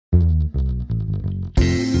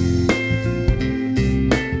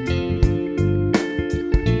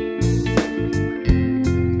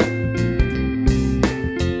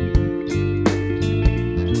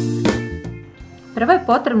Prvo je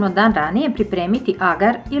potrebno dan ranije pripremiti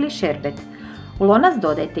agar ili šerbet. U lonac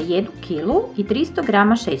dodajte 1 kilu i 300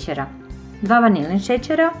 g šećera, 2 vanilin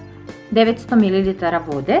šećera, 900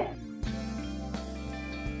 ml vode,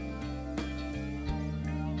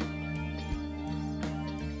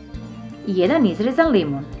 i 1 izrezan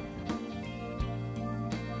limun.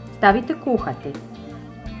 Stavite kuhati.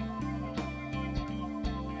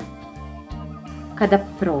 Kada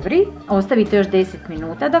provri, ostavite još 10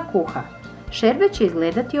 minuta da kuha. Šerbet će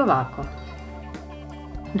izgledati ovako.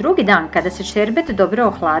 Drugi dan, kada se šerbet dobro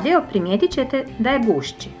ohladio, primijetit ćete da je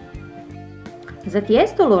gušći. Za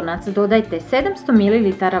tijesto lonac dodajte 700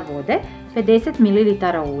 ml vode, 50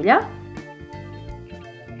 ml ulja,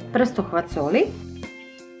 prstohvat soli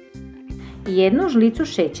i 1 žlicu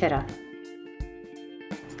šećera.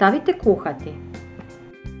 Stavite kuhati.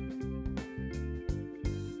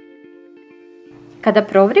 Kada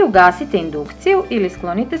provri, ugasite indukciju ili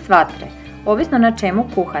sklonite s vatre, ovisno na čemu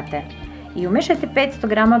kuhate, i umešajte 500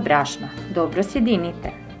 g brašna. Dobro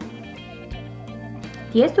sjedinite.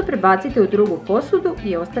 Tijesto prebacite u drugu posudu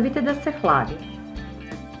i ostavite da se hladi.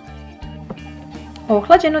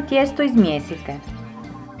 Ohlađeno tijesto izmijesite.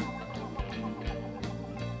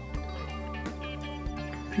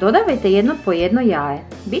 Dodavajte jedno po jedno jaje.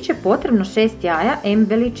 Biće potrebno 6 jaja M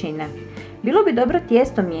veličine. Bilo bi dobro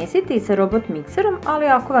tijesto mijesiti sa robot mikserom, ali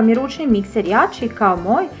ako vam je ručni mikser jači kao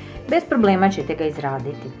moj, bez problema ćete ga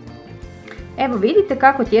izraditi. Evo vidite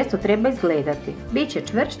kako tijesto treba izgledati. Biće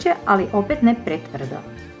čvršće, ali opet ne pretvrdo.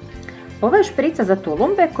 Ovo je šprica za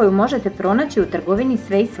tulumbe koju možete pronaći u trgovini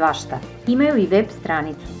Sve i svašta. Imaju i web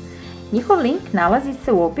stranicu. Njihov link nalazi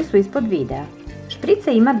se u opisu ispod videa.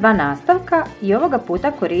 Šprica ima 2 nastavka i ovoga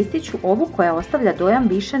puta koristit ću ovu koja ostavlja dojam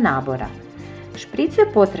više nabora. Špricu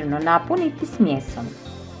je potrebno napuniti smjesom.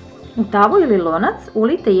 U tavu ili lonac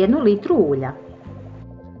ulijte 1 litru ulja.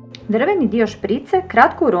 Drveni dio šprice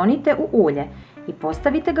kratko uronite u ulje i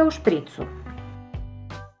postavite ga u špricu.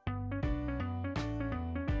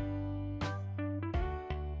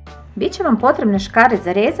 Biće vam potrebne škare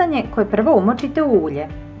za rezanje koje prvo umočite u ulje.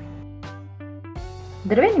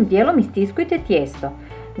 Drvenim dijelom istiskujte tijesto.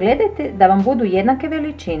 Gledajte da vam budu jednake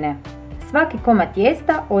veličine. Svaki komad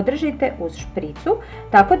tijesta održite uz špricu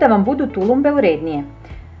tako da vam budu tulumbe urednije.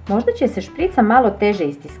 Možda će se šprica malo teže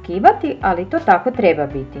istiskivati, ali to tako treba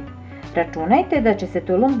biti. Računajte da će se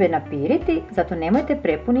tulumbe napiriti, zato nemojte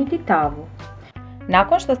prepuniti tavu.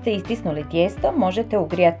 Nakon što ste istisnuli tijesto, možete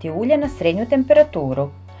ugrijati ulje na srednju temperaturu.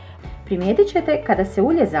 Primijetit ćete kada se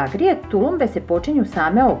ulje zagrije, tulumbe se počinju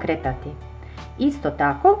same okretati. Isto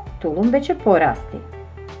tako, tulumbe će porasti.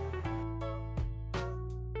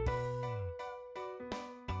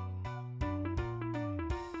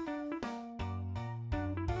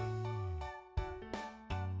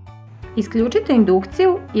 Isključite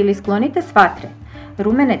indukciju ili sklonite s vatre.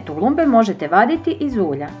 Rumene tulumbe možete vaditi iz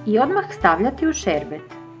ulja i odmah stavljati u šerbet.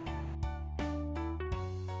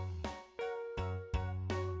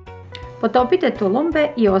 Potopite tulumbe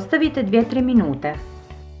i ostavite 2-3 minute.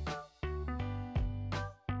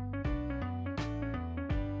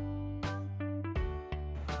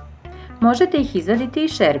 Možete ih izvaditi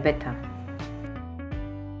iz šerbeta.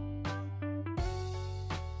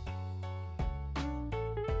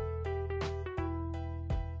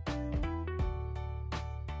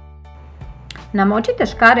 Namočite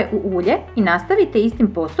škare u ulje i nastavite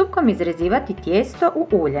istim postupkom izrezivati tijesto u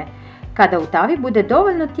ulje. Kada u tavi bude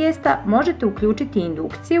dovoljno tijesta, možete uključiti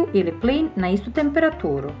indukciju ili plin na istu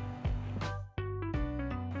temperaturu.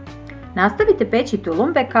 Nastavite peći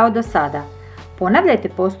tulumbe kao do sada. Ponavljajte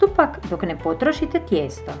postupak dok ne potrošite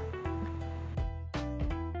tijesto.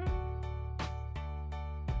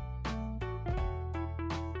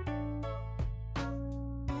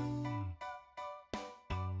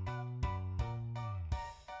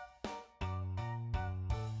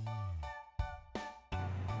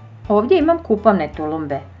 Ovdje imam kupovne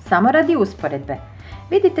tulumbe, samo radi usporedbe.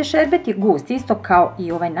 Vidite, šerbet je gust, isto kao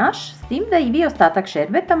i ovaj naš, s tim da i vi ostatak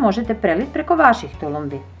šerbeta možete preliti preko vaših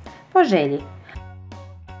tulumbi. Po želji.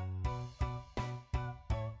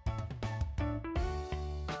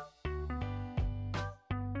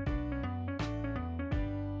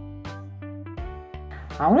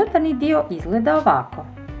 A unutarnji dio izgleda ovako.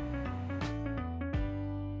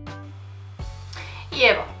 I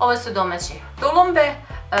evo, ovo su domaće tulumbe.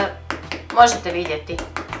 Možete vidjeti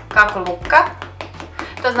kako lupka.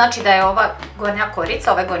 To znači da je ova gornja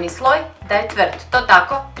korica, ovaj gornji sloj, da je tvrd. To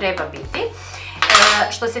tako treba biti.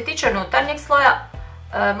 Što se tiče unutarnjeg sloja,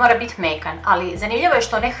 mora biti mekan, ali zanimljivo je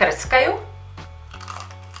što one hrskaju.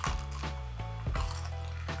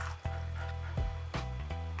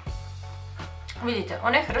 Vidite,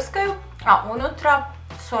 one hrskaju, a unutra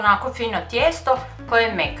su onako fino tijesto koje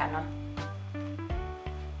je mekano.